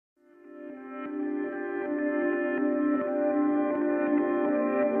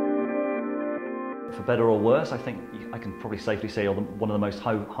for better or worse. I think I can probably safely say you're one of the most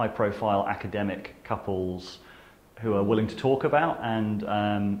high-profile academic couples who are willing to talk about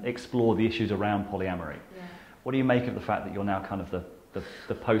and explore the issues around polyamory. Yeah. What do you make of the fact that you're now kind of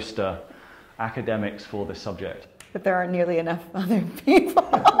the poster academics for this subject? But there aren't nearly enough other people.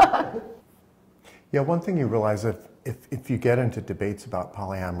 Yeah, one thing you realize if you get into debates about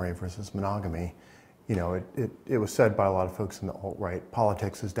polyamory versus monogamy, you know, it was said by a lot of folks in the alt-right,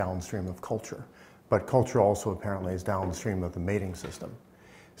 politics is downstream of culture, but culture also apparently is downstream of the mating system.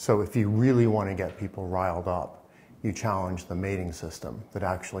 So if you really want to get people riled up, you challenge the mating system that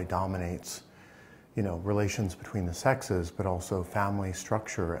actually dominates, you know, relations between the sexes, but also family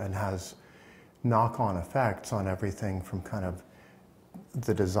structure, and has knock-on effects on everything from kind of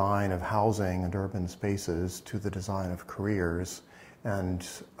the design of housing and urban spaces to the design of careers, and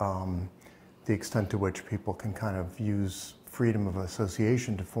the extent to which people can kind of use freedom of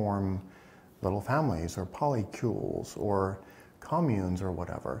association to form little families or polycules or communes or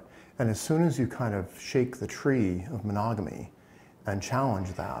whatever. And as soon as you kind of shake the tree of monogamy and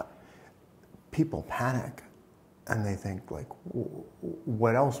challenge that, people panic and they think, like,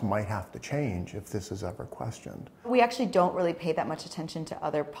 what else might have to change if this is ever questioned? We actually don't really pay that much attention to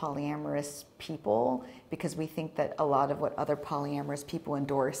other polyamorous people because we think that a lot of what other polyamorous people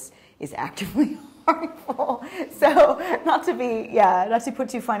endorse is actively harmful. So not to put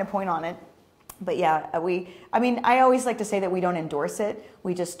too fine a point on it, but yeah, I always like to say that we don't endorse it.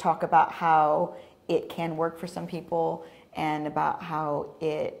 We just talk about how it can work for some people and about how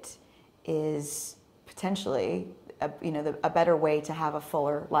it is potentially a better way to have a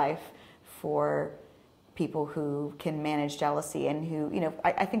fuller life for people who can manage jealousy and who,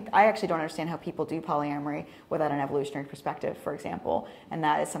 I think I actually don't understand how people do polyamory without an evolutionary perspective, for example, and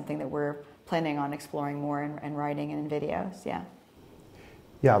that is something that we're planning on exploring more and writing and in videos.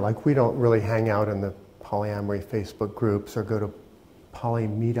 Yeah, like we don't really hang out in the polyamory Facebook groups or go to poly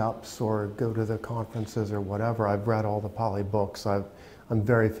meetups or go to the conferences or whatever. I've read all the poly books. I'm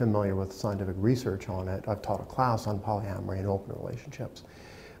very familiar with scientific research on it. I've taught a class on polyamory and open relationships.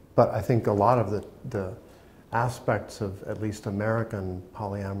 But I think a lot of the aspects of at least American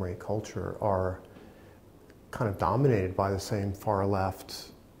polyamory culture are kind of dominated by the same far left,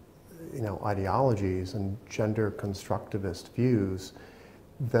 ideologies and gender constructivist views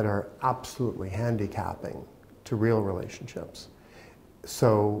that are absolutely handicapping to real relationships.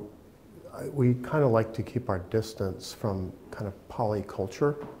 So we kind of like to keep our distance from kind of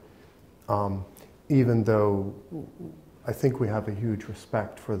polyculture, even though I think we have a huge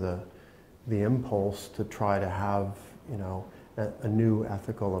respect for the impulse to try to have, a new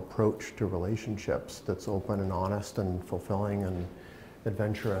ethical approach to relationships that's open and honest and fulfilling and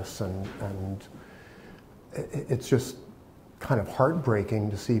adventurous, and it's just kind of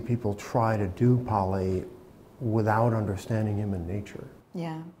heartbreaking to see people try to do poly without understanding human nature.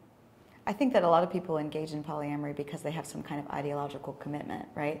 Yeah. I think that a lot of people engage in polyamory because they have some kind of ideological commitment,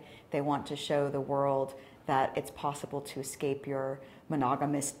 right? They want to show the world that it's possible to escape your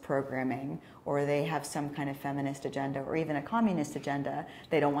monogamist programming, or they have some kind of feminist agenda or even a communist agenda.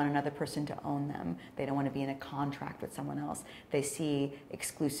 They don't want another person to own them. They don't want to be in a contract with someone else. They see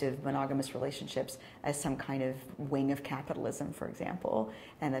exclusive monogamous relationships as some kind of wing of capitalism, for example,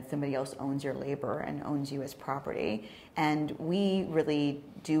 and that somebody else owns your labor and owns you as property. And we really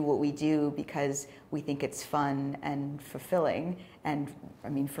do what we do because we think it's fun and fulfilling. And I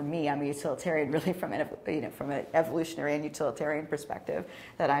mean, for me, I'm a utilitarian, really, from an evolutionary and utilitarian perspective,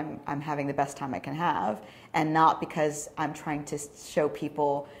 that I'm having the best time I can have, and not because I'm trying to show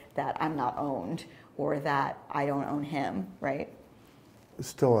people that I'm not owned or that I don't own him, right?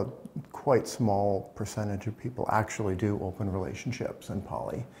 Still a quite small percentage of people actually do open relationships in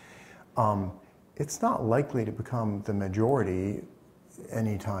poly. It's not likely to become the majority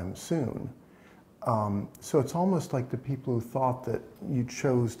anytime soon. So it's almost like the people who thought that you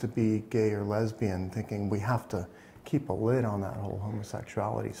chose to be gay or lesbian thinking we have to keep a lid on that whole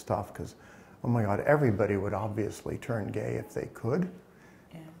homosexuality stuff because, oh my God, everybody would obviously turn gay if they could.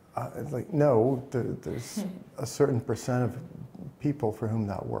 Yeah. It's like, no, there's a certain percent of people for whom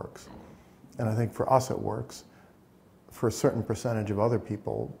that works. And I think for us it works. For a certain percentage of other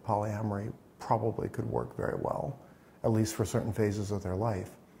people, polyamory probably could work very well, at least for certain phases of their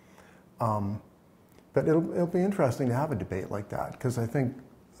life. But it'll be interesting to have a debate like that, because I think,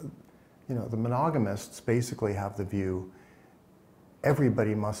 the monogamists basically have the view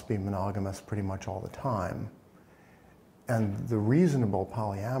everybody must be monogamous pretty much all the time. And the reasonable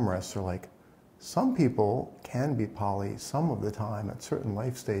polyamorous are like, some people can be poly some of the time at certain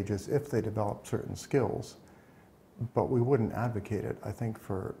life stages if they develop certain skills, but we wouldn't advocate it, I think,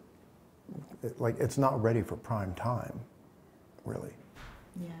 for like it's not ready for prime time, really.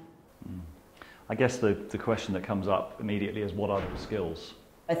 Yeah. I guess the question that comes up immediately is, what are the skills?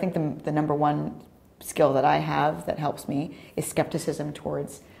 I think the number one skill that I have that helps me is skepticism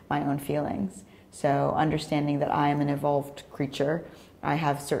towards my own feelings. So understanding that I am an evolved creature, I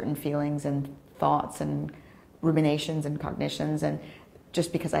have certain feelings and thoughts and ruminations and cognitions, and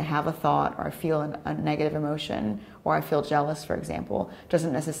just because I have a thought or I feel a negative emotion or I feel jealous, for example,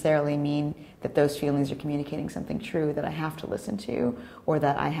 doesn't necessarily mean that those feelings are communicating something true that I have to listen to or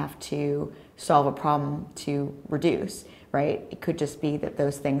that I have to solve a problem to reduce, right? It could just be that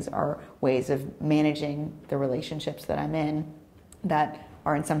those things are ways of managing the relationships that I'm in that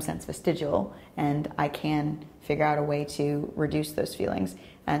are in some sense vestigial, and I can figure out a way to reduce those feelings.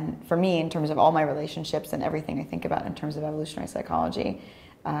 And for me, in terms of all my relationships and everything I think about in terms of evolutionary psychology,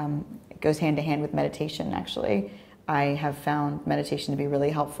 it goes hand to hand with meditation, actually. I have found meditation to be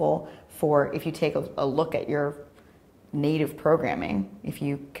really helpful for, if you take a look at your native programming, if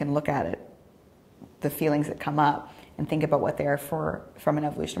you can look at it, the feelings that come up, and think about what they are from an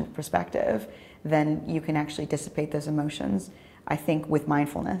evolutionary perspective, then you can actually dissipate those emotions, I think, with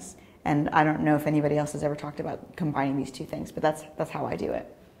mindfulness. And I don't know if anybody else has ever talked about combining these two things, but that's how I do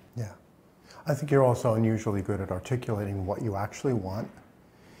it. Yeah. I think you're also unusually good at articulating what you actually want,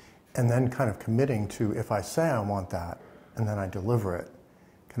 and then kind of committing to, if I say I want that, and then I deliver it,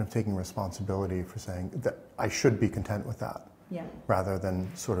 kind of taking responsibility for saying that I should be content with that, Yeah. rather than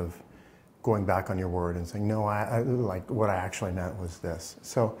sort of going back on your word and saying, no, I like what I actually meant was this.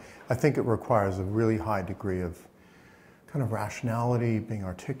 So I think it requires a really high degree of kind of rationality, being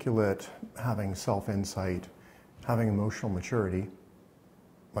articulate, having self-insight, having emotional maturity.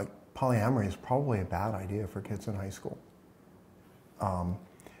 Like, polyamory is probably a bad idea for kids in high school.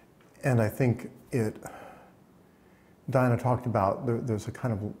 And I think Diana talked about, there's a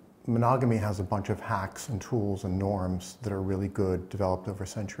kind of, monogamy has a bunch of hacks and tools and norms that are really good, developed over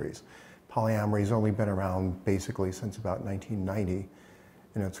centuries. Polyamory has only been around basically since about 1990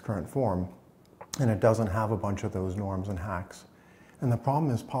 in its current form, and it doesn't have a bunch of those norms and hacks. And the problem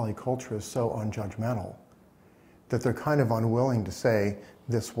is polyculture is so unjudgmental that they're kind of unwilling to say,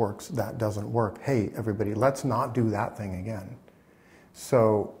 this works, that doesn't work. Hey, everybody, let's not do that thing again.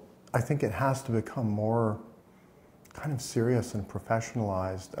 So I think it has to become more kind of serious and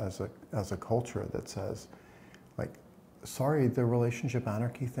professionalized as a culture that says, like, sorry, the relationship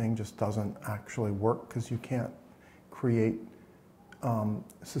anarchy thing just doesn't actually work because you can't create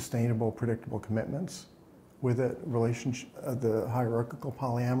sustainable, predictable commitments with it. The hierarchical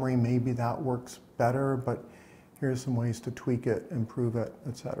polyamory, maybe that works better, but here's some ways to tweak it, improve it,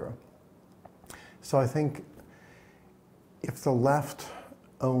 etc. So I think if the left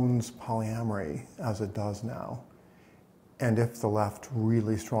owns polyamory as it does now, and if the left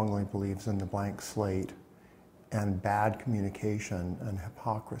really strongly believes in the blank slate and bad communication and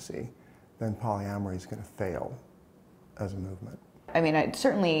hypocrisy, then polyamory is going to fail as a movement. I mean,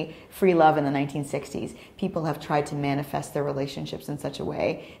 certainly free love in the 1960s, people have tried to manifest their relationships in such a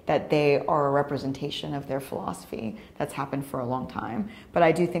way that they are a representation of their philosophy. That's happened for a long time. But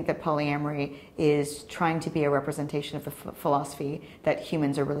I do think that polyamory is trying to be a representation of the philosophy that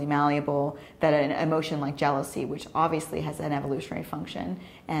humans are really malleable, that an emotion like jealousy, which obviously has an evolutionary function,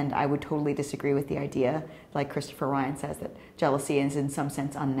 and I would totally disagree with the idea, like Christopher Ryan says, that jealousy is in some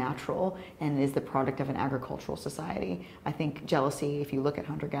sense unnatural and is the product of an agricultural society. I think jealousy, if you look at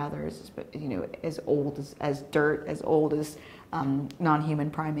hunter-gatherers, you know, as old as dirt, as old as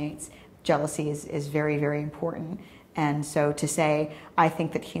non-human primates, jealousy is very, very important. And so to say, I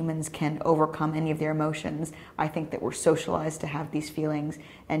think that humans can overcome any of their emotions, I think that we're socialized to have these feelings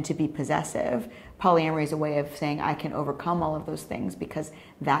and to be possessive. Polyamory is a way of saying I can overcome all of those things because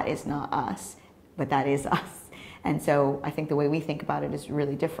that is not us, but that is us. And so I think the way we think about it is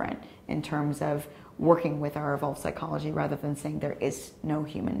really different in terms of working with our evolved psychology rather than saying there is no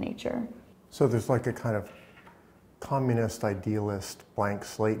human nature. So there's like a kind of communist, idealist, blank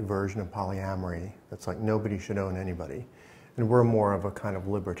slate version of polyamory that's like nobody should own anybody. And we're more of a kind of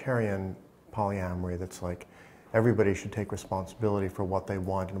libertarian polyamory that's like everybody should take responsibility for what they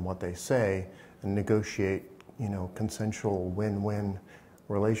want and what they say and negotiate, you know, consensual win-win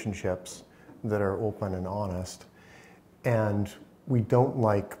relationships that are open and honest. And we don't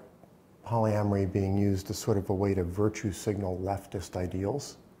like polyamory being used as sort of a way to virtue signal leftist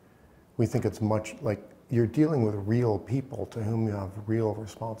ideals. We think it's much like you're dealing with real people to whom you have real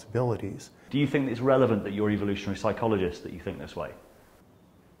responsibilities. Do you think it's relevant that you're evolutionary psychologists that you think this way?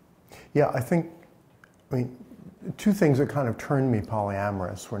 Yeah, I mean, two things that kind of turned me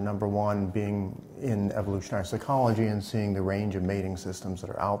polyamorous were, number one, being in evolutionary psychology and seeing the range of mating systems that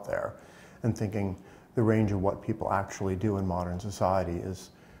are out there. and thinking the range of what people actually do in modern society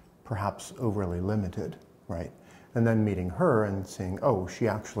is perhaps overly limited, right? And then meeting her and seeing, oh, she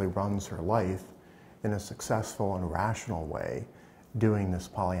actually runs her life in a successful and rational way, doing this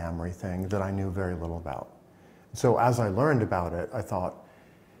polyamory thing that I knew very little about. So as I learned about it, I thought,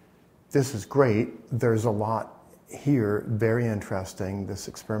 this is great. There's a lot here, very interesting, this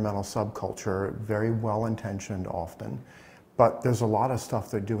experimental subculture, very well-intentioned often, but there's a lot of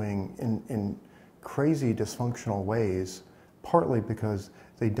stuff they're doing in crazy dysfunctional ways, partly because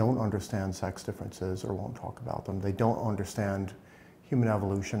they don't understand sex differences or won't talk about them. They don't understand human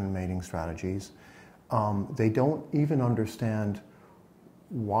evolution and mating strategies. They don't even understand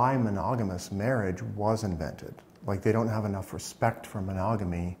why monogamous marriage was invented. Like, they don't have enough respect for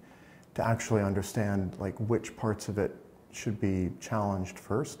monogamy to actually understand like which parts of it should be challenged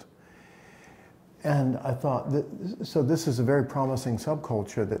first. And I thought, so this is a very promising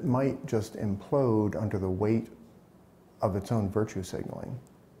subculture that might just implode under the weight of its own virtue signaling.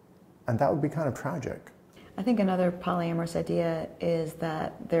 And that would be kind of tragic. I think another polyamorous idea is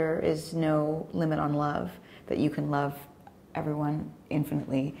that there is no limit on love, that you can love everyone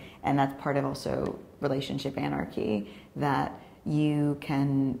infinitely, and that's part of also relationship anarchy, that you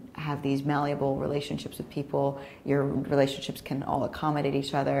can have these malleable relationships with people, your relationships can all accommodate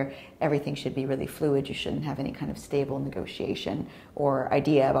each other, everything should be really fluid, you shouldn't have any kind of stable negotiation or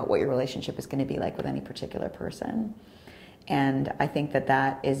idea about what your relationship is going to be like with any particular person. And I think that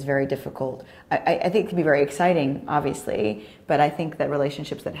that is very difficult. I think it can be very exciting, obviously, but I think that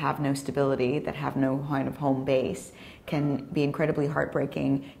relationships that have no stability, that have no kind of home base, can be incredibly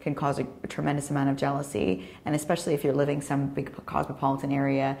heartbreaking, can cause a tremendous amount of jealousy, and especially if you're living some big cosmopolitan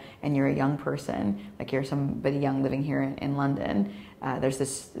area and you're a young person, like you're somebody young living here in London. There's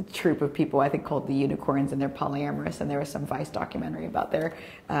this troupe of people I think called the Unicorns, and they're polyamorous, and there was some Vice documentary about their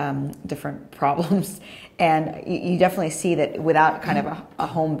different problems. And you definitely see that without kind of a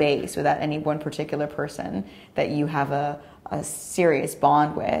home base, without any one particular person that you have a serious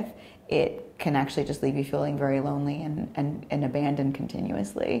bond with, it can actually just leave you feeling very lonely and abandoned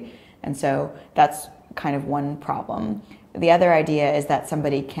continuously. And so that's kind of one problem. The other idea is that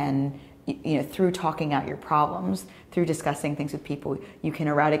somebody can, through talking out your problems, through discussing things with people, you can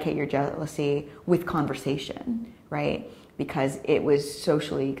eradicate your jealousy with conversation, right? Because it was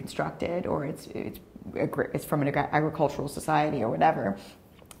socially constructed, or it's from an agricultural society or whatever.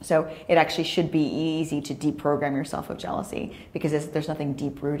 So it actually should be easy to deprogram yourself of jealousy, because there's nothing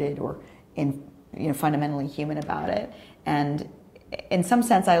deep-rooted or fundamentally human about it. And in some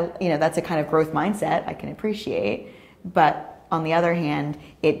sense, that's a kind of growth mindset I can appreciate. But on the other hand,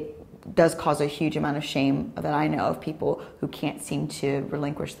 it does cause a huge amount of shame that I know of people who can't seem to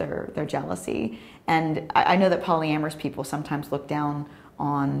relinquish their jealousy. And I know that polyamorous people sometimes look down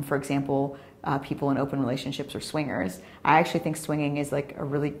on, for example, people in open relationships or swingers. I actually think swinging is like a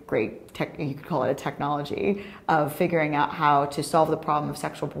really great you could call it a technology of figuring out how to solve the problem of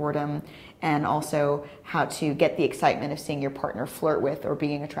sexual boredom, and also how to get the excitement of seeing your partner flirt with or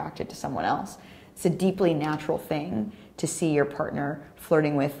being attracted to someone else. It's a deeply natural thing to see your partner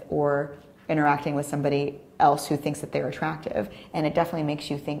flirting with or interacting with somebody else who thinks that they're attractive, and it definitely makes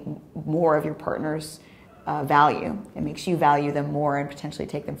you think more of your partner's value. It makes you value them more and potentially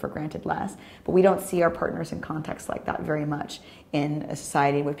take them for granted less. But we don't see our partners in contexts like that very much in a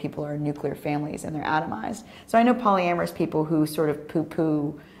society where people are nuclear families and they're atomized. So I know polyamorous people who sort of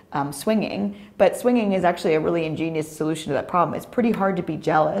poo-poo swinging, but swinging is actually a really ingenious solution to that problem. It's pretty hard to be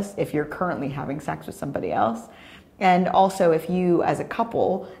jealous if you're currently having sex with somebody else. And also, if you as a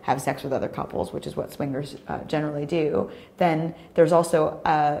couple have sex with other couples, which is what swingers generally do, then there's also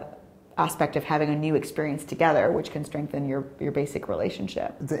a aspect of having a new experience together, which can strengthen your basic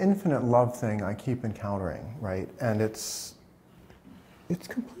relationship. The infinite love thing I keep encountering, right? And it's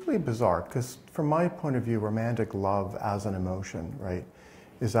completely bizarre, because from my point of view, romantic love as an emotion, right,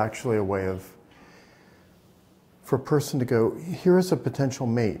 is actually a way for a person to go, here is a potential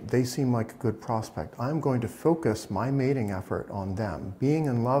mate. They seem like a good prospect. I'm going to focus my mating effort on them. Being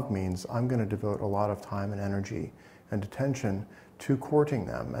in love means I'm going to devote a lot of time and energy and attention to courting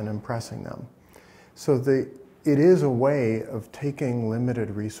them and impressing them. So it is a way of taking limited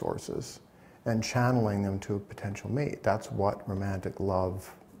resources and channeling them to a potential mate. That's what romantic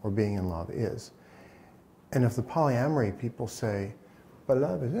love or being in love is. And if the polyamory people say, but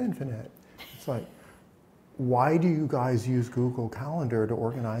love is infinite, it's like, why do you guys use Google Calendar to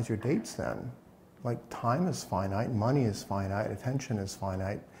organize your dates then? Like, time is finite, money is finite, attention is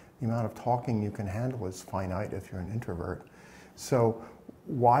finite, the amount of talking you can handle is finite if you're an introvert. So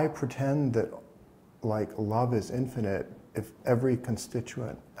why pretend that like love is infinite if every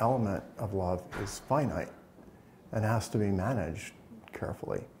constituent element of love is finite and has to be managed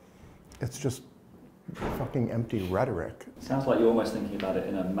carefully? It's just fucking empty rhetoric. Sounds like you're almost thinking about it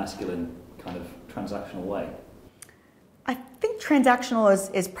in a masculine kind of transactional way. I think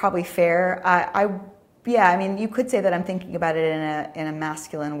transactional is probably fair. Yeah, I mean, you could say that I'm thinking about it in a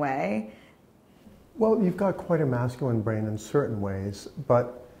masculine way. Well, you've got quite a masculine brain in certain ways,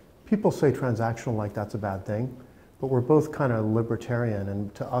 but people say transactional like that's a bad thing. But we're both kind of libertarian,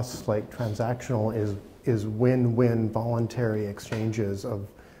 and to us, like, transactional is win-win voluntary exchanges of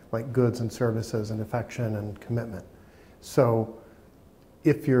like goods and services and affection and commitment. So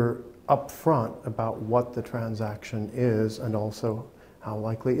if you're upfront about what the transaction is and also how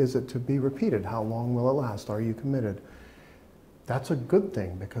likely is it to be repeated, how long will it last, are you committed, that's a good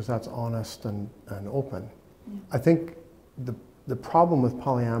thing because that's honest and open. Yeah. I think the problem with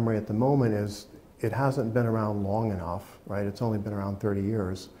polyamory at the moment is it hasn't been around long enough, right? It's only been around 30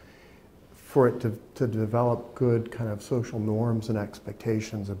 years. For it to develop good kind of social norms and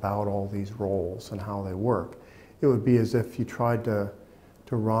expectations about all these roles and how they work. It would be as if you tried to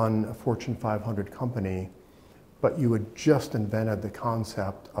run a Fortune 500 company, but you had just invented the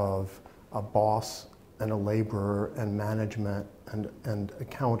concept of a boss and a laborer and management and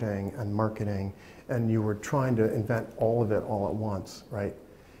accounting and marketing, and you were trying to invent all of it all at once, right?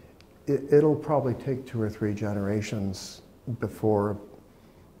 It'll probably take 2 or 3 generations before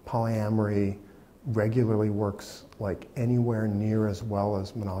polyamory regularly works like anywhere near as well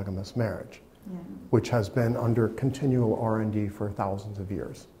as monogamous marriage, which has been under continual R&D for thousands of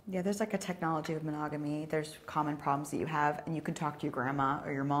years. Yeah, there's like a technology of monogamy. There's common problems that you have, and you can talk to your grandma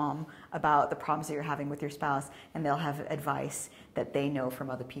or your mom about the problems that you're having with your spouse, and they'll have advice that they know from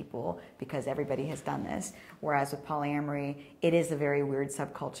other people because everybody has done this. Whereas with polyamory, it is a very weird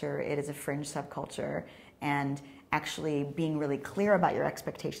subculture. It is a fringe subculture, and actually being really clear about your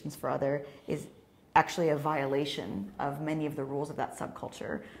expectations for other is actually a violation of many of the rules of that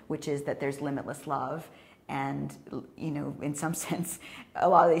subculture, which is that there's limitless love. And, you know, in some sense, a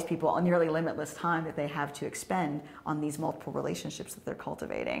lot of these people are nearly limitless time that they have to expend on these multiple relationships that they're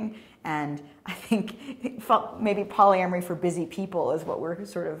cultivating. And I think maybe polyamory for busy people is what we're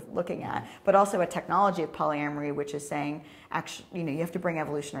sort of looking at, but also a technology of polyamory, which is saying, actually, you know, you have to bring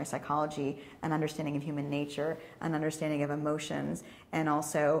evolutionary psychology, an understanding of human nature, an understanding of emotions, and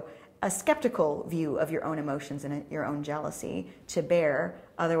also a skeptical view of your own emotions and your own jealousy to bear.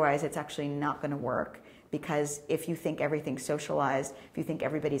 Otherwise, it's actually not going to work. Because if you think everything's socialized, if you think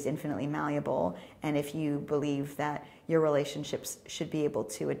everybody's infinitely malleable, and if you believe that your relationships should be able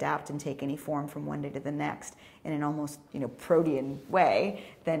to adapt and take any form from one day to the next in an almost, you know, protean way,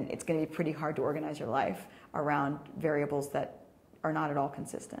 then it's going to be pretty hard to organize your life around variables that are not at all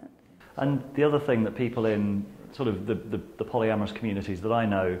consistent. And the other thing that people in sort of the polyamorous communities that I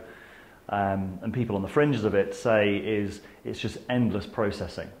know, and people on the fringes of it say is it's just endless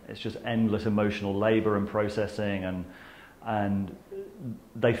processing. It's just endless emotional labor and processing, and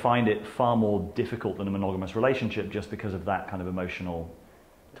they find it far more difficult than a monogamous relationship just because of that kind of emotional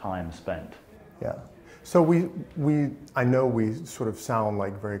time spent. Yeah. So I know we sort of sound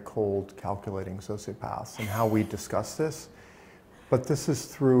like very cold, calculating sociopaths in how we discuss this, but this is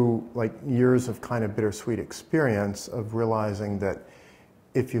through like years of kind of bittersweet experience of realizing that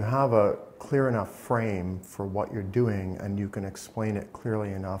if you have a clear enough frame for what you're doing and you can explain it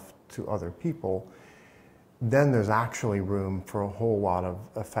clearly enough to other people, then there's actually room for a whole lot of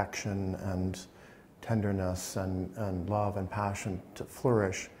affection and tenderness and love and passion to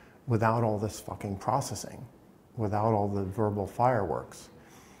flourish without all this fucking processing, without all the verbal fireworks.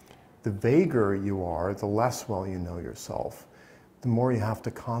 The vaguer you are, the less well you know yourself, the more you have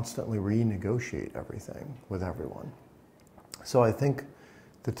to constantly renegotiate everything with everyone. So I think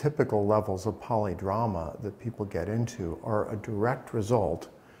the typical levels of polydrama that people get into are a direct result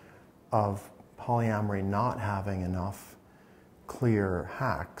of polyamory not having enough clear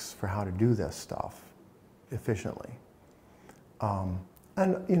hacks for how to do this stuff efficiently.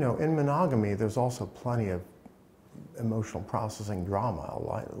 And you know, in monogamy, there's also plenty of emotional processing drama,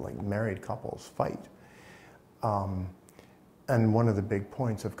 like married couples fight. And one of the big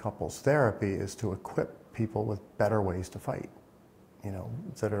points of couples therapy is to equip people with better ways to fight, you know,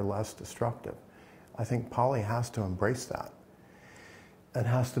 that are less destructive. I think poly has to embrace that and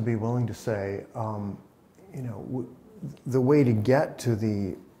has to be willing to say, you know, the way to get to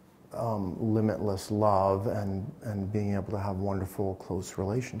the limitless love and being able to have wonderful, close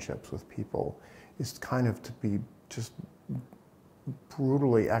relationships with people is kind of to be just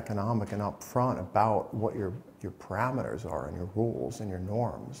brutally economic and upfront about what your parameters are and your rules and your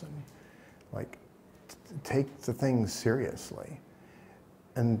norms, and like take the things seriously,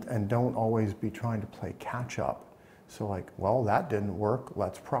 and don't always be trying to play catch up. So like, well, that didn't work,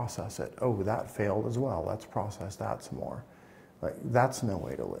 let's process it. Oh, that failed as well, let's process that some more. Like, that's no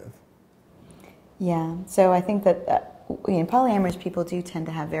way to live. Yeah, so I think that polyamorous people do tend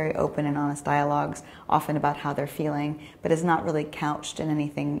to have very open and honest dialogues, often about how they're feeling, but it's not really couched in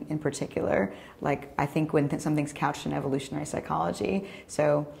anything in particular. Like, I think when something's couched in evolutionary psychology,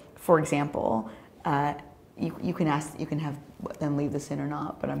 so for example, you can have them leave this in or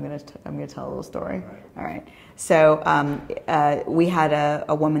not, but I'm gonna tell a little story. Right. All right. So we had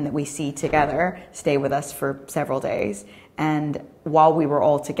a woman that we see together stay with us for several days, and while we were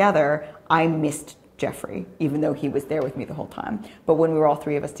all together, I missed Geoffrey, even though he was there with me the whole time. But when we were all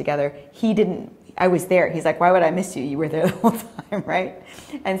three of us together, he didn't. I was there. He's like, "Why would I miss you? You were there the whole time, right?"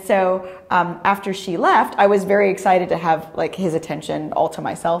 And so after she left, I was very excited to have like his attention all to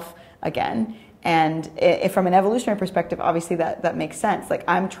myself again. And from an evolutionary perspective, obviously that makes sense. Like,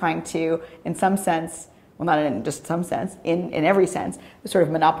 I'm trying to, in some sense, well, not in just some sense, in every sense, sort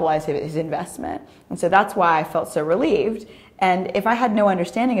of monopolize his investment. And so that's why I felt so relieved. And if I had no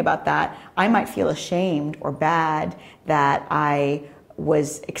understanding about that, I might feel ashamed or bad that I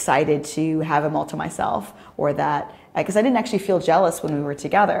was excited to have him all to myself, or that, because I didn't actually feel jealous when we were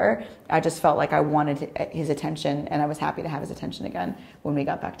together. I just felt like I wanted his attention, and I was happy to have his attention again when we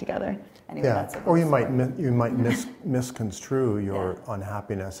got back together. Anyway, yeah, that's or you might misconstrue your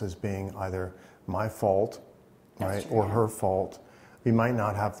unhappiness as being either my fault, right, or her fault. You might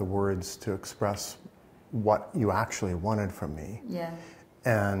not have the words to express what you actually wanted from me. Yeah.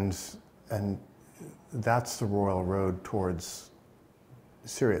 And that's the royal road towards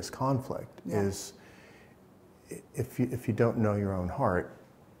serious conflict. Yeah. Is if you don't know your own heart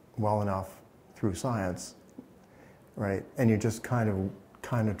well enough through science, right, and you're just kind of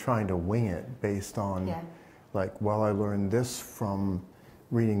trying to wing it based on like, well, I learned this from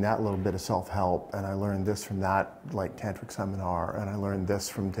reading that little bit of self-help, and I learned this from that like tantric seminar, and I learned this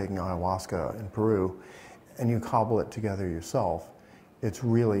from taking ayahuasca in Peru, and you cobble it together yourself. It's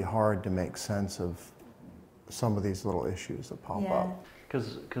really hard to make sense of some of these little issues that pop up.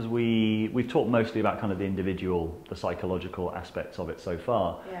 Because we've talked mostly about kind of the individual, the psychological aspects of it so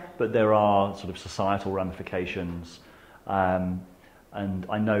far, but there are sort of societal ramifications, and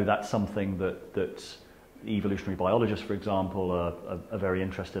I know that's something that evolutionary biologists, for example, are very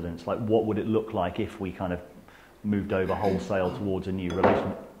interested in. It's like, what would it look like if we kind of moved over wholesale towards a new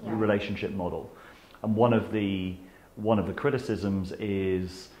relationship model? And one of the criticisms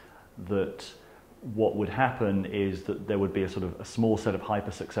is that what would happen is that there would be a small set of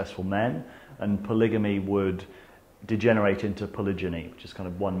hyper-successful men, and polygamy would degenerate into polygyny, which is kind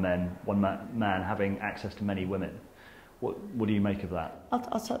of one man having access to many women. What do you make of that?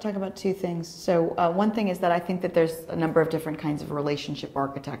 I'll talk about two things. So one thing is that I think that there's a number of different kinds of relationship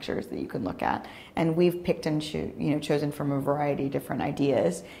architectures that you can look at, and we've picked and chosen from a variety of different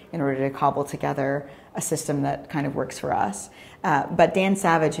ideas in order to cobble together a system that kind of works for us. But Dan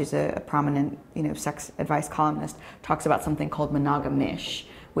Savage, who's a prominent sex advice columnist, talks about something called monogamish,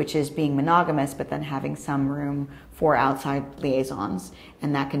 which is being monogamous but then having some room for outside liaisons.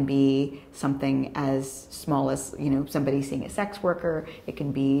 And that can be something as small as somebody seeing a sex worker. It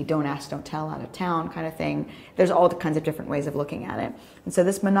can be don't ask, don't tell, out of town kind of thing. There's all kinds of different ways of looking at it. And so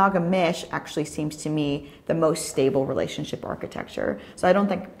this monogamish actually seems to me the most stable relationship architecture. So I don't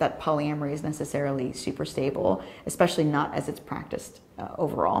think that polyamory is necessarily super stable, especially not as it's practiced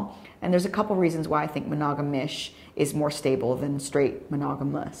overall. And there's a couple reasons why I think monogamish is more stable than straight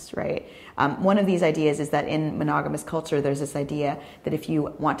monogamous, right? One of these ideas is that in monogamous culture, there's this idea that if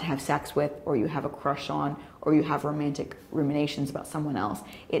you want to have sex with, or you have a crush on, or you have romantic ruminations about someone else,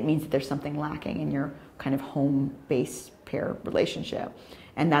 it means that there's something lacking in your kind of home base pair relationship.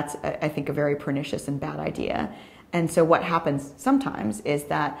 And that's, I think, a very pernicious and bad idea. And so what happens sometimes is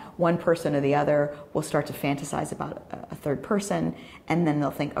that one person or the other will start to fantasize about a third person, and then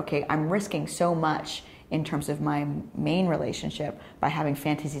they'll think, okay, I'm risking so much in terms of my main relationship by having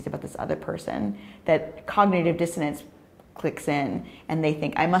fantasies about this other person, that cognitive dissonance clicks in, and they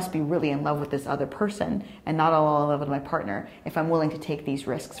think, I must be really in love with this other person and not all in love with my partner if I'm willing to take these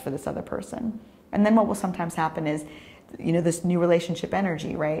risks for this other person. And then what will sometimes happen is, this new relationship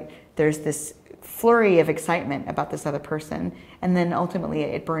energy, right? There's this flurry of excitement about this other person, and then ultimately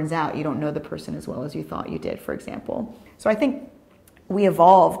it burns out. You don't know the person as well as you thought you did, for example. So I think we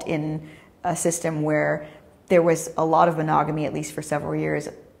evolved in a system where there was a lot of monogamy, at least for several years,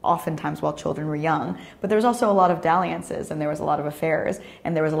 oftentimes while children were young, but there was also a lot of dalliances, and there was a lot of affairs,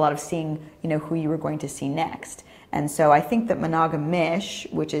 and there was a lot of seeing, who you were going to see next. And so I think that monogamish,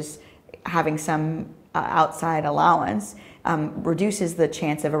 which is having some outside allowance reduces the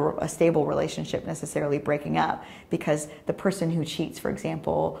chance of a stable relationship necessarily breaking up, because the person who cheats, for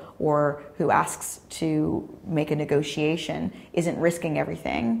example, or who asks to make a negotiation isn't risking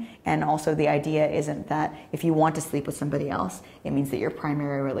everything. And also the idea isn't that if you want to sleep with somebody else, it means that your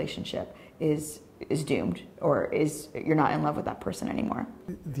primary relationship is doomed, or you're not in love with that person anymore.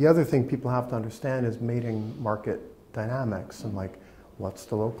 The other thing people have to understand is mating market dynamics, and like, what's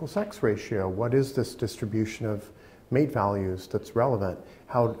the local sex ratio? What is this distribution of mate values that's relevant?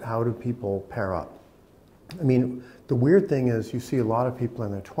 How do people pair up? I mean, the weird thing is you see a lot of people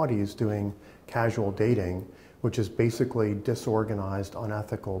in their 20s doing casual dating, which is basically disorganized,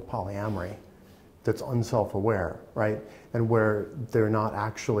 unethical polyamory that's unself-aware, right? And where they're not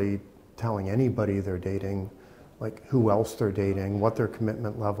actually telling anybody they're dating, like who else they're dating, what their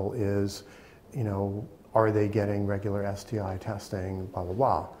commitment level is, you know, are they getting regular STI testing, blah,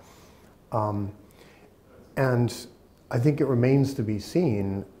 blah, blah. And I think it remains to be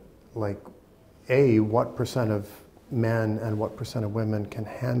seen, like, A, what percent of men and what percent of women can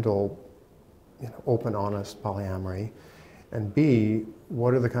handle, you know, open, honest polyamory, and B,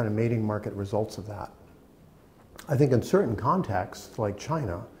 what are the kind of mating market results of that? I think in certain contexts, like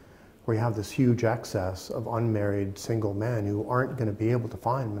China, where you have this huge excess of unmarried single men who aren't going to be able to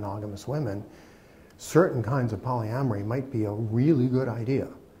find monogamous women, certain kinds of polyamory might be a really good idea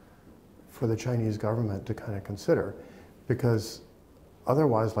for the Chinese government to kind of consider, because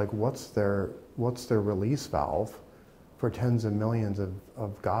otherwise, like, what's their release valve for tens of millions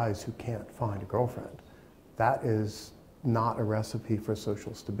of guys who can't find a girlfriend? That is not a recipe for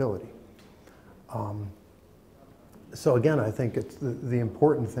social stability. So again, I think it's the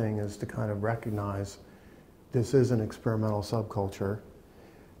important thing is to kind of recognize this is an experimental subculture.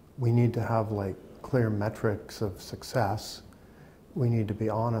 We need to have like clear metrics of success. We need to be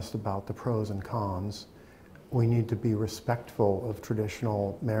honest about the pros and cons. We need to be respectful of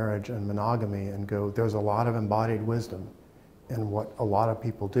traditional marriage and monogamy and go, there's a lot of embodied wisdom in what a lot of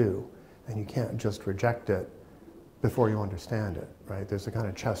people do, and you can't just reject it before you understand it, right? There's a kind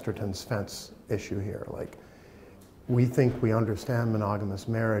of Chesterton's fence issue here. Like, we think we understand monogamous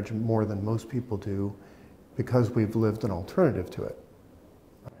marriage more than most people do because we've lived an alternative to it.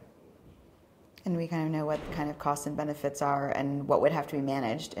 And we kind of know what kind of costs and benefits are and what would have to be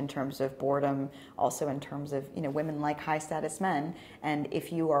managed in terms of boredom, also in terms of, you know, women like high status men. And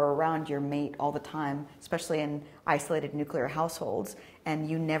if you are around your mate all the time, especially in isolated nuclear households, and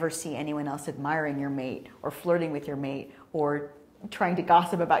you never see anyone else admiring your mate or flirting with your mate or trying to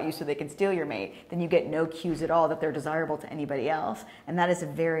gossip about you so they can steal your mate, then you get no cues at all that they're desirable to anybody else. And that is a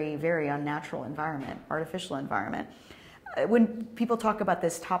very, very unnatural environment, artificial environment. When people talk about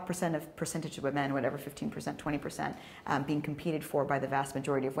this top percentage of women, whatever, 15%, 20%, being competed for by the vast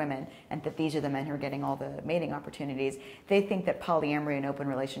majority of women, and that these are the men who are getting all the mating opportunities, they think that polyamory and open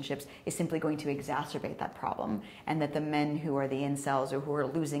relationships is simply going to exacerbate that problem, and that the men who are the incels or who are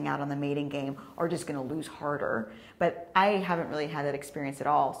losing out on the mating game are just going to lose harder. But I haven't really had that experience at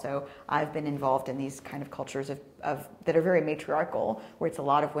all, so I've been involved in these kind of cultures that are very matriarchal, where it's a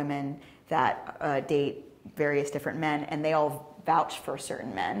lot of women that date various different men, and they all vouch for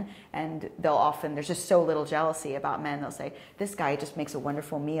certain men, and they'll often, there's just so little jealousy about men, they'll say, this guy just makes a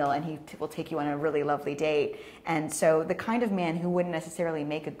wonderful meal and he will take you on a really lovely date. And so the kind of man who wouldn't necessarily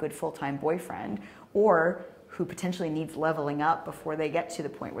make a good full-time boyfriend, or who potentially needs leveling up before they get to the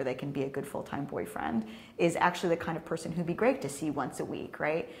point where they can be a good full-time boyfriend, is actually the kind of person who'd be great to see once a week,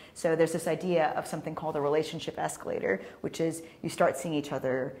 right? So there's this idea of something called a relationship escalator, which is you start seeing each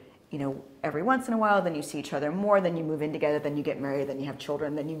other, you know, every once in a while, then you see each other more, then you move in together, then you get married, then you have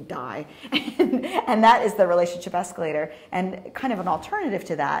children, then you die. And that is the relationship escalator. And kind of an alternative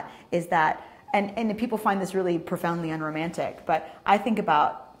to that is that, and people find this really profoundly unromantic, but I think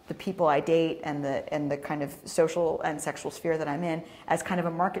about the people I date and the kind of social and sexual sphere that I'm in as kind of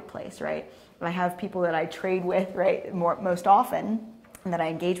a marketplace, right? And I have people that I trade with, right, most often, and that I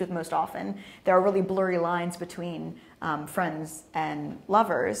engage with most often. There are really blurry lines between friends and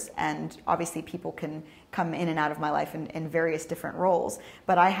lovers, and obviously people can come in and out of my life in various different roles,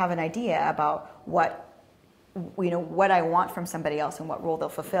 but I have an idea about what I want from somebody else and what role they'll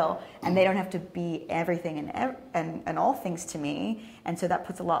fulfill, and they don't have to be everything and all things to me, and so that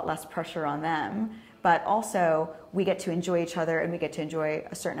puts a lot less pressure on them. But also, we get to enjoy each other, and we get to enjoy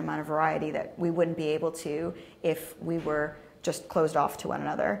a certain amount of variety that we wouldn't be able to if we were just closed off to one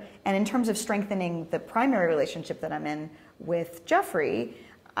another. And in terms of strengthening the primary relationship that I'm in with Geoffrey,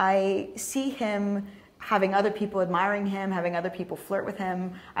 I see him having other people admiring him, having other people flirt with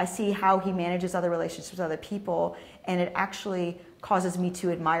him. I see how he manages other relationships with other people, and it actually causes me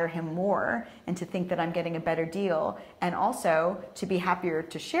to admire him more and to think that I'm getting a better deal, and also to be happier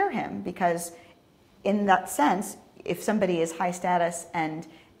to share him, because in that sense, if somebody is high status and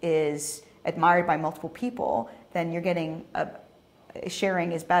is admired by multiple people, then you're getting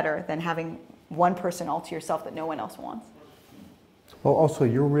sharing is better than having one person all to yourself that no one else wants. Well, also,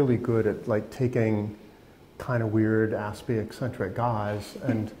 you're really good at like taking kind of weird, aspy, eccentric guys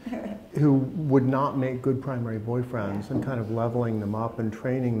and who would not make good primary boyfriends and kind of leveling them up and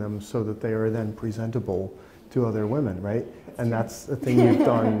training them so that they are then presentable to other women, right? And that's the thing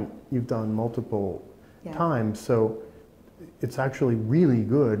you've done multiple times. So it's actually really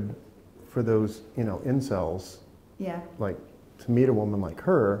good for those, you know, incels, like to meet a woman like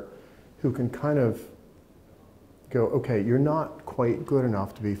her who can kind of go, okay, you're not quite good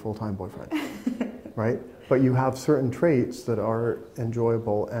enough to be full-time boyfriend, right? But you have certain traits that are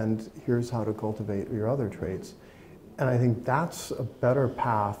enjoyable, and here's how to cultivate your other traits. And I think that's a better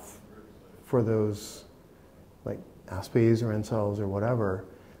path for those like Aspies or incels or whatever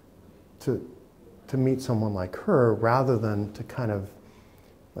to meet someone like her, rather than to kind of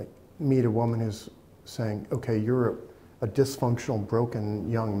like meet a woman who's saying, okay, you're a dysfunctional, broken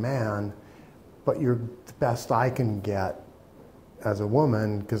young man, but you're the best I can get as a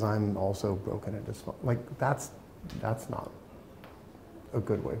woman because I'm also broken and dysfunctional. Like that's not a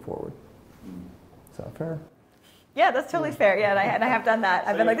good way forward. Is that fair? Yeah, that's totally fair. Yeah, and I have done that.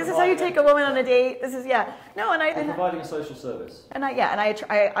 I've been like, this is how you take a woman on a date. This is no, and providing a social service. And I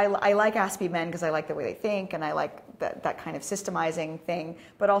like Aspie men because I like the way they think, and I like that kind of systemizing thing.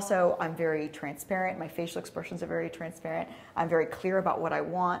 But also, I'm very transparent. My facial expressions are very transparent. I'm very clear about what I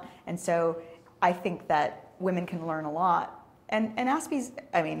want, and so I think that women can learn a lot. And Aspies,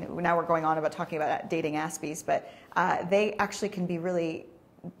 I mean, now we're going on about talking about dating Aspies, but they actually can be really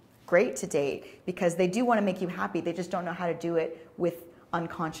great to date because they do want to make you happy. They just don't know how to do it with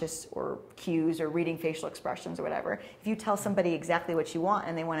unconscious or cues or reading facial expressions or whatever. If you tell somebody exactly what you want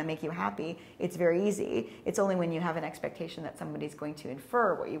and they want to make you happy, it's very easy. It's only when you have an expectation that somebody's going to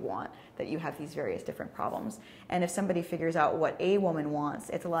infer what you want that you have these various different problems. And if somebody figures out what a woman wants,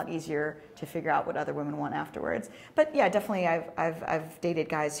 it's a lot easier to figure out what other women want afterwards. But yeah, definitely I've dated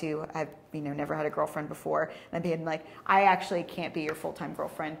guys who have never had a girlfriend before, and being like, I actually can't be your full-time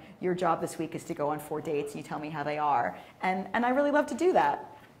girlfriend. Your job this week is to go on 4 dates. You tell me how they are, and I really love to do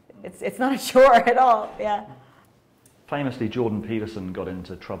that. It's not a chore at all. Yeah. Famously, Jordan Peterson got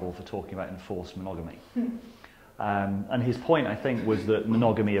into trouble for talking about enforced monogamy. And his point, I think, was that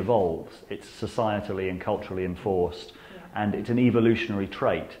monogamy evolves. It's societally and culturally enforced, and it's an evolutionary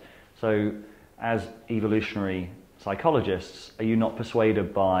trait. So, as evolutionary psychologists, are you not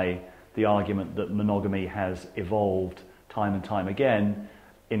persuaded by the argument that monogamy has evolved time and time again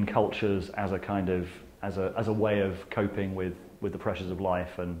in cultures as a kind of as a way of coping with the pressures of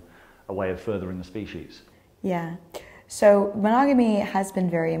life and a way of furthering the species? Yeah. So monogamy has been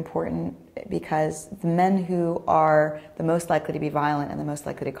very important because the men who are the most likely to be violent and the most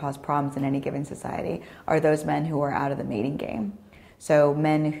likely to cause problems in any given society are those men who are out of the mating game. So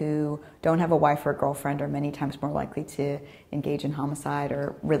men who don't have a wife or a girlfriend are many times more likely to engage in homicide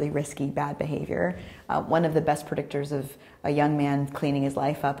or really risky bad behavior. One of the best predictors of a young man cleaning his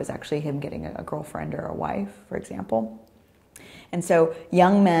life up is actually him getting a girlfriend or a wife, for example. And so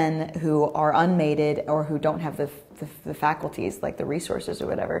young men who are unmated or who don't have the faculties, like the resources or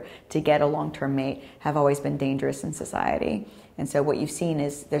whatever, to get a long-term mate have always been dangerous in society. And so what you've seen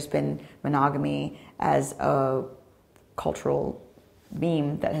is there's been monogamy as a cultural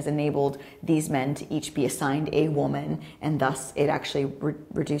meme that has enabled these men to each be assigned a woman, and thus it actually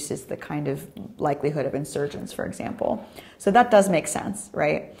reduces the kind of likelihood of insurgence, for example. So that does make sense,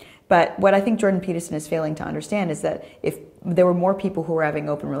 right? But what I think Jordan Peterson is failing to understand is that if there were more people who were having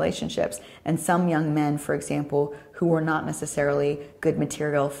open relationships, and some young men, for example, who were not necessarily good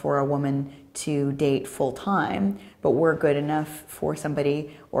material for a woman to date full time, but were good enough for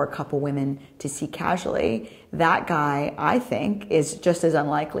somebody or a couple women to see casually, that guy, I think, is just as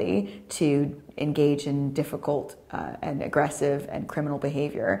unlikely to engage in difficult and aggressive and criminal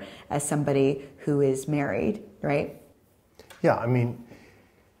behavior as somebody who is married, right? Yeah, I mean,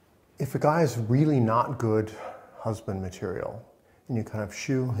 if a guy is really not good husband material and you kind of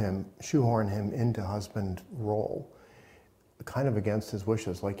shoehorn him into husband role, kind of against his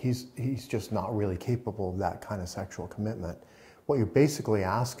wishes, like he's just not really capable of that kind of sexual commitment. What you're basically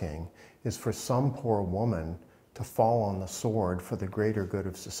asking is for some poor woman to fall on the sword for the greater good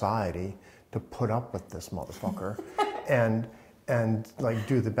of society, to put up with this motherfucker and like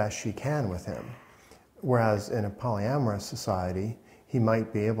do the best she can with him. Whereas in a polyamorous society, he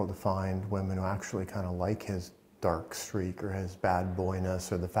might be able to find women who actually kind of like his dark streak or his bad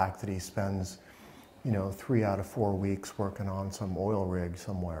boyness or the fact that he spends, 3 out of 4 weeks working on some oil rig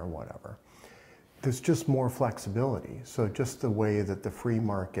somewhere or whatever. There's just more flexibility. So just the way that the free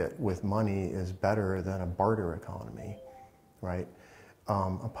market with money is better than a barter economy, right?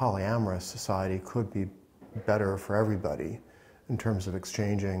 A polyamorous society could be better for everybody in terms of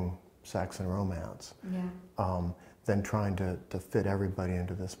exchanging sex and romance. Yeah. Than trying to fit everybody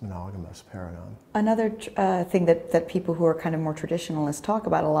into this monogamous paradigm. Another thing that people who are kind of more traditionalists talk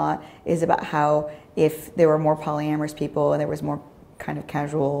about a lot is about how if there were more polyamorous people and there was more kind of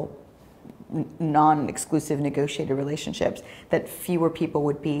casual, non-exclusive negotiated relationships, that fewer people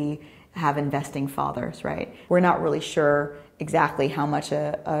would have investing fathers, right? We're not really sure exactly how much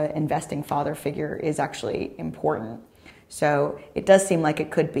a investing father figure is actually important. So it does seem like it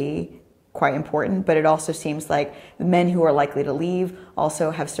could be quite important, but it also seems like the men who are likely to leave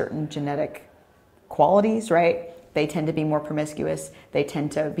also have certain genetic qualities, right? They tend to be more promiscuous. They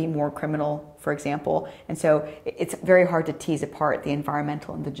tend to be more criminal, for example. And so it's very hard to tease apart the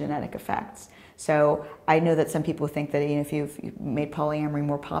environmental and the genetic effects. So I know that some people think that if you've made polyamory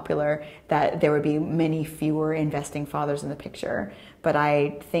more popular, that there would be many fewer investing fathers in the picture. But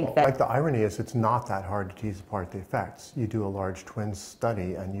I think that... Like the irony is it's not that hard to tease apart the effects. You do a large twins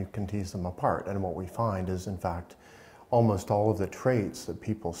study and you can tease them apart. And what we find is, in fact, almost all of the traits that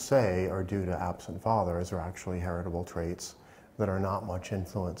people say are due to absent fathers are actually heritable traits that are not much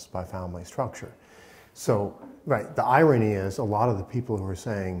influenced by family structure. So, right, the irony is a lot of the people who are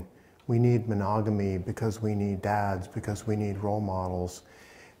saying, we need monogamy because we need dads, because we need role models,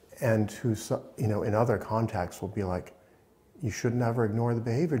 and who, in other contexts will be like, you should never ignore the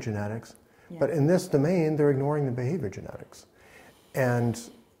behavior genetics. Yeah. But in this domain, they're ignoring the behavior genetics. And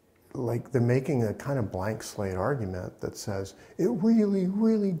like they're making a kind of blank slate argument that says, it really,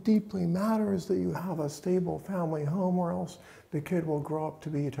 really deeply matters that you have a stable family home or else the kid will grow up to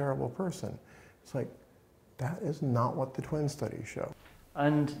be a terrible person. It's like, that is not what the twin studies show.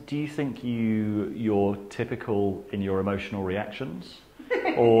 And do you think you're typical in your emotional reactions?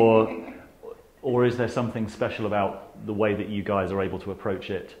 Or is there something special about the way that you guys are able to approach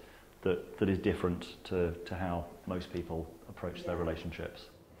it that is different to how most people approach their relationships?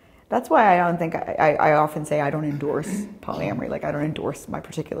 That's why I don't think, I often say I don't endorse polyamory. Like I don't endorse my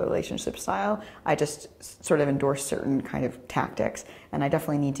particular relationship style. I just sort of endorse certain kind of tactics. And I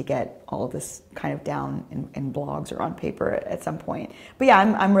definitely need to get all of this kind of down in blogs or on paper at some point. But yeah,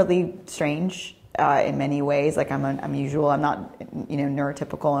 I'm really strange in many ways. Like I'm unusual. I'm not,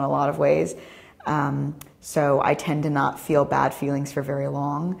 neurotypical in a lot of ways. So I tend to not feel bad feelings for very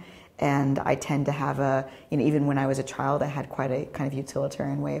long. And I tend to have even when I was a child, I had quite a kind of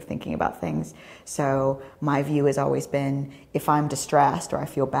utilitarian way of thinking about things. So my view has always been, if I'm distressed or I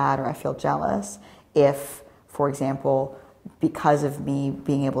feel bad or I feel jealous, if, for example, because of me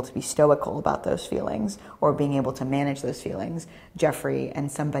being able to be stoical about those feelings or being able to manage those feelings, Geoffrey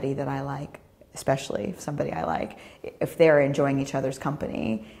and somebody that I like, especially somebody I like, if they're enjoying each other's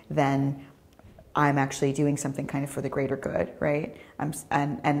company, then I'm actually doing something kind of for the greater good, right?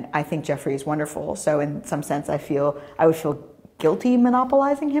 And I think Geoffrey is wonderful. So in some sense, I would feel guilty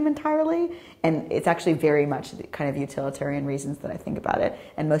monopolizing him entirely. And it's actually very much the kind of utilitarian reasons that I think about it.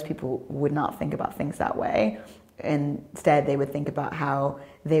 And most people would not think about things that way. Instead, they would think about how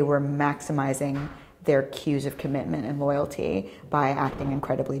they were maximizing their cues of commitment and loyalty by acting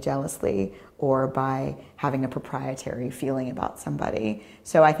incredibly jealously or by having a proprietary feeling about somebody.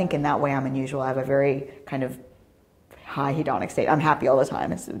 So I think in that way I'm unusual. I have a very kind of high hedonic state. I'm happy all the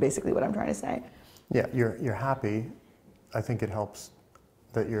time is basically what I'm trying to say. Yeah, you're happy. I think it helps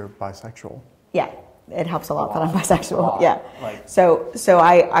that you're bisexual. Yeah, it helps a lot that I'm bisexual. Yeah. So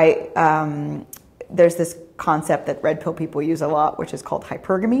I there's this concept that red pill people use a lot, which is called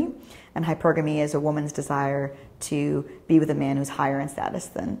hypergamy. And hypergamy is a woman's desire to be with a man who's higher in status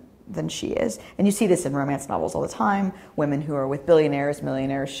than she is. And you see this in romance novels all the time, women who are with billionaires,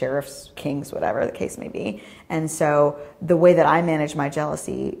 millionaires, sheriffs, kings, whatever the case may be. And so the way that I manage my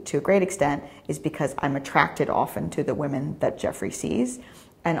jealousy to a great extent is because I'm attracted often to the women that Geoffrey sees,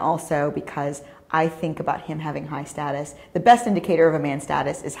 and also because I think about him having high status. The best indicator of a man's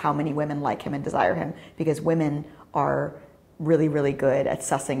status is how many women like him and desire him, because women are really, really good at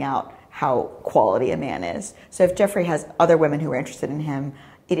sussing out how quality a man is. So if Geoffrey has other women who are interested in him,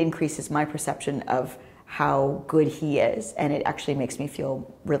 it increases my perception of how good he is, and it actually makes me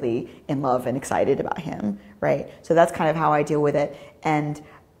feel really in love and excited about him, right? So that's kind of how I deal with it, and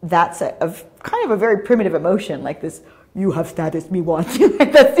that's kind of a very primitive emotion, like this, you have status, me want you,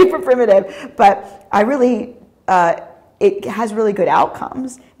 that's super primitive, but I really it has really good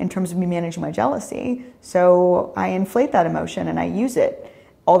outcomes in terms of me managing my jealousy. So I inflate that emotion and I use it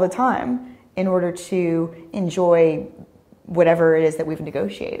all the time in order to enjoy whatever it is that we've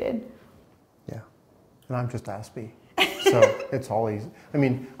negotiated. Yeah. And I'm just Aspie. So it's all easy. I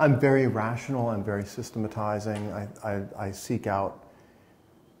mean, I'm very rational. I'm very systematizing. I seek out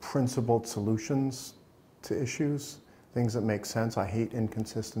principled solutions to issues, things that make sense. I hate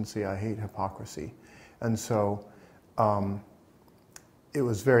inconsistency. I hate hypocrisy. And so it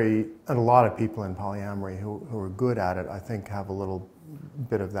was and a lot of people in polyamory who are good at it, I think, have a little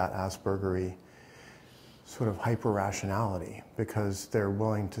bit of that Aspergery sort of hyper-rationality, because they're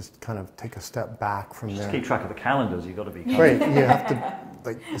willing to kind of take a step back from Just their... keep track of the calendars, you've got to be... Right, you have to,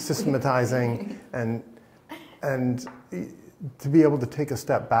 like, systematizing and to be able to take a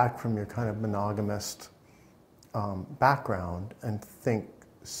step back from your kind of monogamist background and think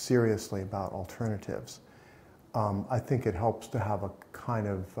seriously about alternatives. I think it helps to have a kind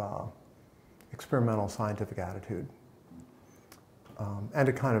of experimental scientific attitude. And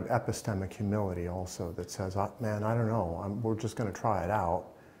a kind of epistemic humility also that says, man, I don't know, we're just going to try it out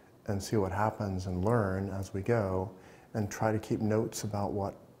and see what happens and learn as we go and try to keep notes about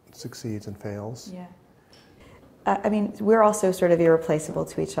what succeeds and fails. Yeah. I mean, we're also sort of irreplaceable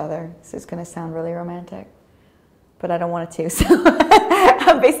to each other. This is going to sound really romantic, but I don't want it to.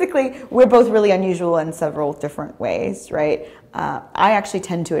 So basically, we're both really unusual in several different ways, right? I actually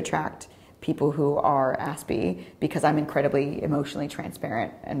tend to attract people who are Aspie because I'm incredibly emotionally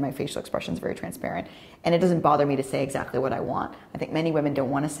transparent and my facial expression is very transparent. And it doesn't bother me to say exactly what I want. I think many women don't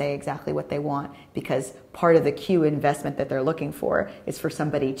want to say exactly what they want because part of the Q investment that they're looking for is for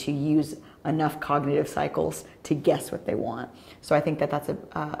somebody to use enough cognitive cycles to guess what they want. So I think that that's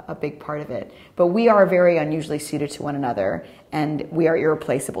a big part of it. But we are very unusually suited to one another and we are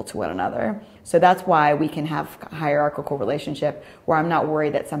irreplaceable to one another. So that's why we can have a hierarchical relationship where I'm not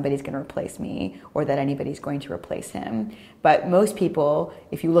worried that somebody's going to replace me or that anybody's going to replace him. But most people,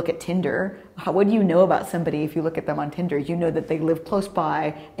 if you look at Tinder, what do you know about somebody if you look at them on Tinder? You know that they live close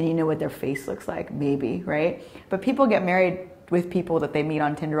by and you know what their face looks like, maybe, right? But people get married with people that they meet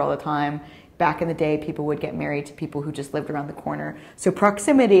on Tinder all the time. Back in the day, people would get married to people who just lived around the corner. So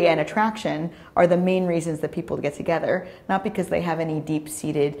proximity and attraction are the main reasons that people get together, not because they have any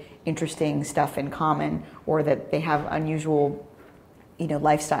deep-seated, interesting stuff in common or that they have unusual,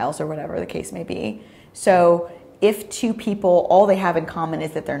 lifestyles or whatever the case may be. So if two people, all they have in common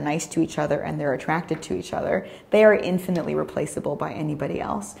is that they're nice to each other and they're attracted to each other, they are infinitely replaceable by anybody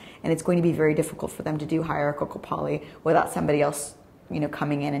else. And it's going to be very difficult for them to do hierarchical poly without somebody else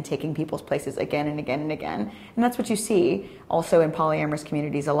coming in and taking people's places again and again and again. And that's what you see also in polyamorous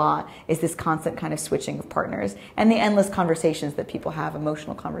communities a lot, is this constant kind of switching of partners and the endless conversations that people have,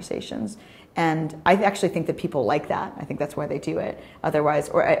 emotional conversations. And I actually think that people like that. I think that's why they do it. Otherwise,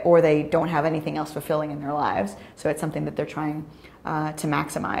 or they don't have anything else fulfilling in their lives. So it's something that they're trying to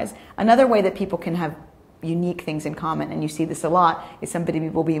maximize. Another way that people can have unique things in common, and you see this a lot, is somebody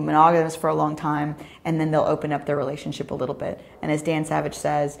will be monogamous for a long time and then they'll open up their relationship a little bit. And as Dan Savage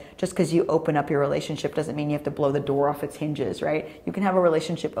says, just because you open up your relationship doesn't mean you have to blow the door off its hinges, right? You can have a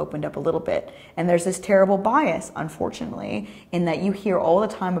relationship opened up a little bit. And there's this terrible bias, unfortunately, in that you hear all the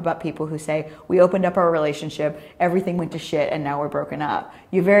time about people who say, we opened up our relationship, everything went to shit, and now we're broken up.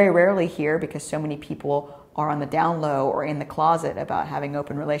 You very rarely hear, because so many people are on the down low or in the closet about having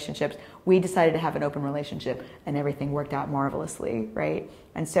open relationships, we decided to have an open relationship and everything worked out marvelously, right?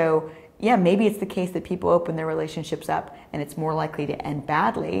 And so, yeah, maybe it's the case that people open their relationships up and it's more likely to end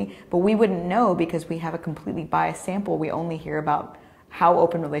badly, but we wouldn't know because we have a completely biased sample. We only hear about how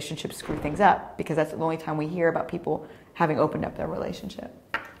open relationships screw things up because that's the only time we hear about people having opened up their relationship.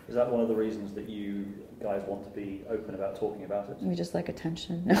 Is that one of the reasons that you guys want to be open about talking about it? We just like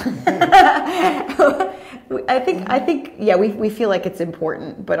attention. I think, yeah, we feel like it's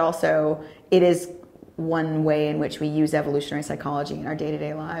important, but also it is one way in which we use evolutionary psychology in our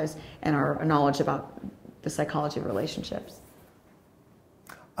day-to-day lives and our knowledge about the psychology of relationships.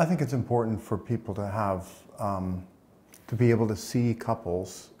 I think it's important for people to have, to be able to see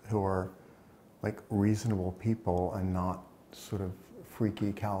couples who are like reasonable people and not sort of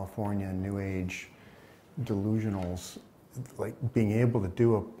freaky California New Age delusionals, like being able to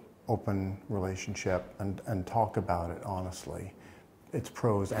do an open relationship and talk about it honestly, its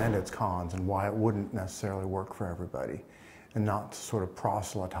pros and its cons and why it wouldn't necessarily work for everybody, and not to sort of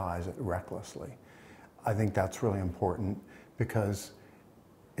proselytize it recklessly. I think that's really important, because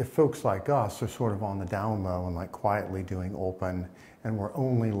if folks like us are sort of on the down low and like quietly doing open, and we're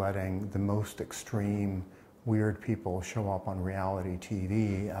only letting the most extreme weird people show up on reality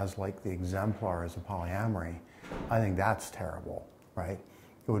TV as like the exemplars of polyamory, I think that's terrible, right?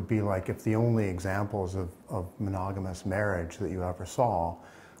 It would be like if the only examples of monogamous marriage that you ever saw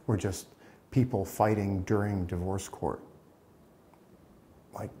were just people fighting during divorce court.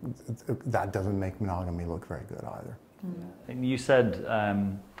 Like, that doesn't make monogamy look very good either. And you said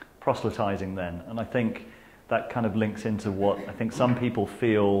proselytizing then, and I think that kind of links into what I think some people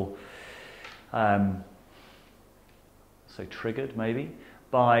feel so triggered maybe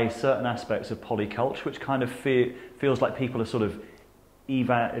by certain aspects of polyculture, which kind of feels like people are sort of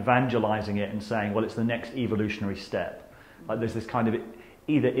evangelizing it and saying, well, it's the next evolutionary step. Like there's this kind of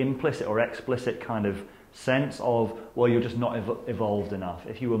either implicit or explicit kind of sense of, well, you're just not evolved enough.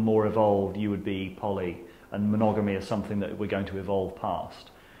 If you were more evolved, you would be poly, and monogamy is something that we're going to evolve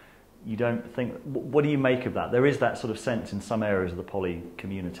past. You don't think, what do you make of that? There is that sort of sense in some areas of the poly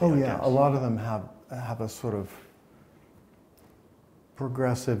community. Oh, I yeah, guess. a lot of them have a sort of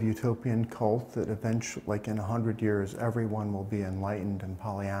progressive utopian cult that eventually, like in 100 years, everyone will be enlightened and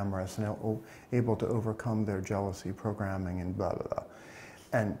polyamorous and able to overcome their jealousy programming and blah, blah, blah.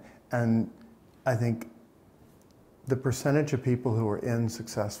 And I think the percentage of people who are in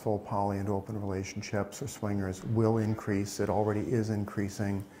successful poly and open relationships or swingers will increase. It already is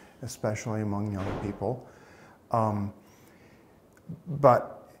increasing, especially among young people.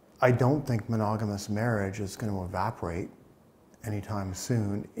 But I don't think monogamous marriage is going to evaporate anytime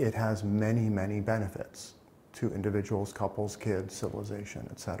soon. It has many, many benefits to individuals, couples, kids, civilization,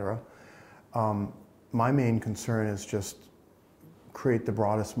 etc. My main concern is just create the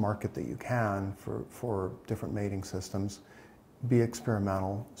broadest market that you can for different mating systems, be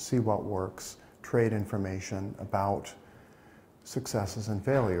experimental, see what works, trade information about successes and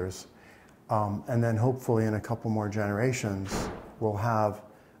failures, and then hopefully in a couple more generations we'll have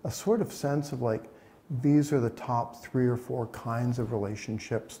a sort of sense of like, these are the top 3 or 4 kinds of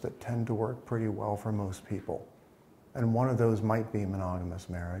relationships that tend to work pretty well for most people. And one of those might be monogamous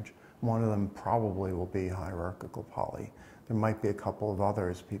marriage. One of them probably will be hierarchical poly. There might be a couple of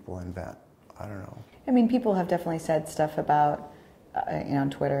others people invent. I don't know. I mean, people have definitely said stuff about, on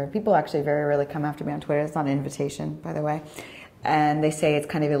Twitter. People actually very rarely come after me on Twitter. It's not an invitation, by the way. And they say it's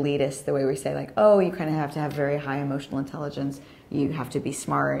kind of elitist, the way we say, like, oh, you kind of have to have very high emotional intelligence. You have to be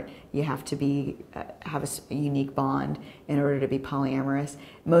smart. You have to be have a unique bond in order to be polyamorous.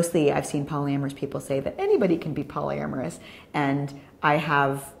 Mostly, I've seen polyamorous people say that anybody can be polyamorous. And I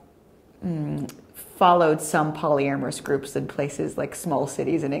have followed some polyamorous groups in places like small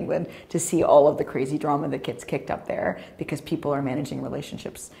cities in England to see all of the crazy drama that gets kicked up there because people are managing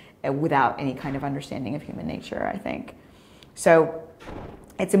relationships without any kind of understanding of human nature, I think. So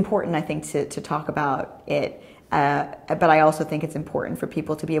it's important, I think, to talk about it. But I also think it's important for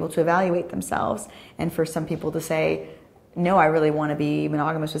people to be able to evaluate themselves and for some people to say, no, I really want to be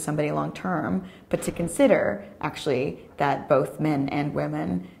monogamous with somebody long term, but to consider actually that both men and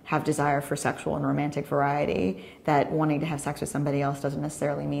women have desire for sexual and romantic variety, that wanting to have sex with somebody else doesn't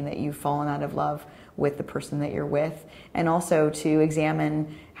necessarily mean that you've fallen out of love with the person that you're with, and also to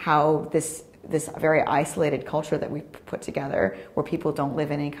examine how this very isolated culture that we've put together, where people don't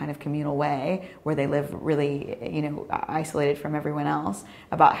live in any kind of communal way, where they live really, isolated from everyone else,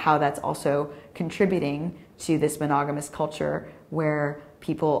 about how that's also contributing to this monogamous culture where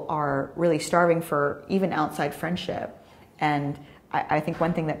people are really starving for even outside friendship. And I think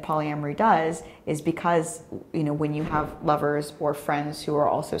one thing that polyamory does is because, when you have lovers or friends who are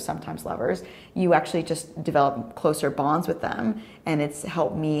also sometimes lovers, you actually just develop closer bonds with them. And it's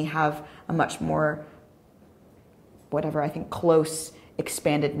helped me have a much more, I think, close,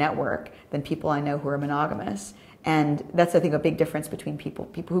 expanded network than people I know who are monogamous. And that's, I think, a big difference between people.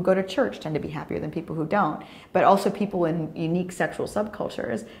 People who go to church tend to be happier than people who don't. But also people in unique sexual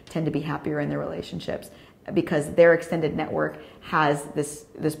subcultures tend to be happier in their relationships because their extended network has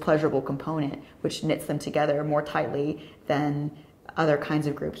this pleasurable component which knits them together more tightly than other kinds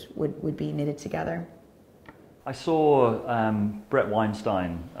of groups would be knitted together. I saw Brett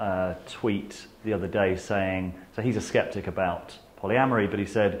Weinstein tweet the other day saying, so he's a skeptic about polyamory, but he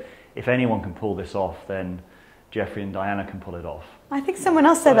said, if anyone can pull this off, then Geoffrey and Diana can pull it off. I think someone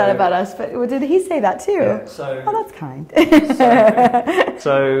else said that about us, but did he say that too? Yeah, oh, that's kind.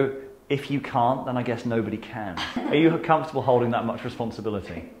 So if you can't, then I guess nobody can. Are you comfortable holding that much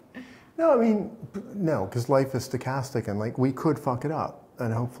responsibility? No, I mean, no, because life is stochastic and like we could fuck it up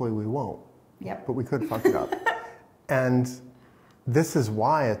and hopefully we won't. Yep. But we could fuck it up. And this is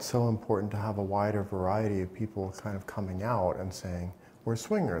why it's so important to have a wider variety of people kind of coming out and saying, we're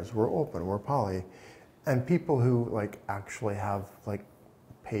swingers, we're open, we're poly. And people who like actually have like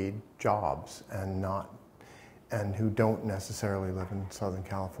paid jobs and and who don't necessarily live in Southern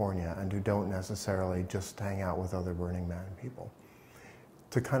California and who don't necessarily just hang out with other Burning Man people,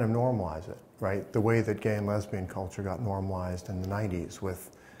 to kind of normalize it, right? The way that gay and lesbian culture got normalized in the 90s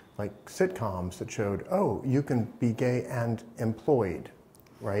with like sitcoms that showed, oh, you can be gay and employed,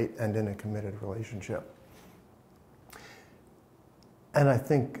 right? And in a committed relationship. And I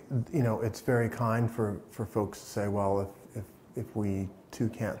think, you know, it's very kind for folks to say, well, if we two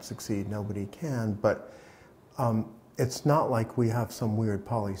can't succeed, nobody can. But it's not like we have some weird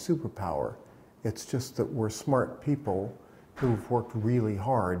poly superpower. It's just that we're smart people who've worked really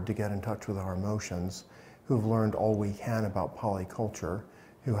hard to get in touch with our emotions, who've learned all we can about polyculture,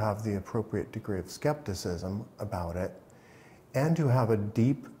 who have the appropriate degree of skepticism about it, and who have a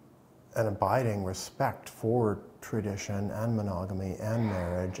deep and abiding respect for tradition and monogamy and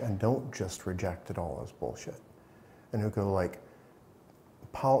marriage, and don't just reject it all as bullshit. And who go like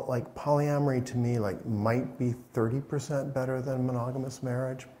polyamory to me like might be 30% better than monogamous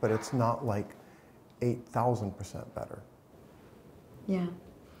marriage, but it's not like 8,000% better. Yeah,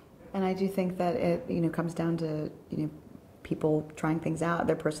 and I do think that it, you know, comes down to, you know, people trying things out,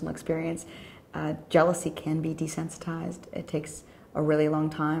 their personal experience. Jealousy can be desensitized. It takes a really long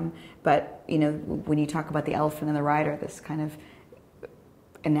time, but you know, when you talk about the elephant in the rider, this kind of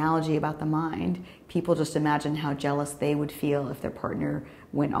analogy about the mind, people just imagine how jealous they would feel if their partner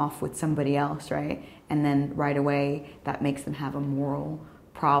went off with somebody else, right? And then right away that makes them have a moral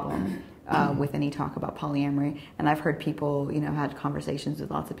problem with any talk about polyamory. And I've heard people, you know, had conversations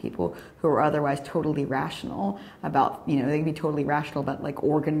with lots of people who are otherwise totally rational about, you know, they can be totally rational about like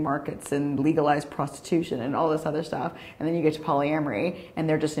organ markets and legalized prostitution and all this other stuff. And then you get to polyamory and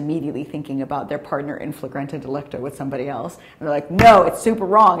they're just immediately thinking about their partner in flagrante delicto with somebody else. And they're like, no, it's super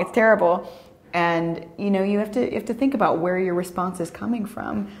wrong, it's terrible. And, you know, you have to think about where your response is coming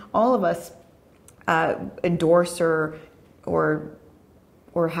from. All of us endorse or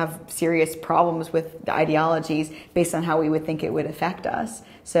have serious problems with the ideologies based on how we would think it would affect us.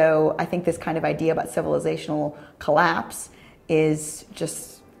 So I think this kind of idea about civilizational collapse is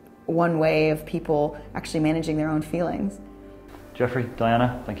just one way of people actually managing their own feelings. Geoffrey,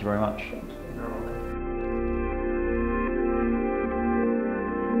 Diana, thank you very much.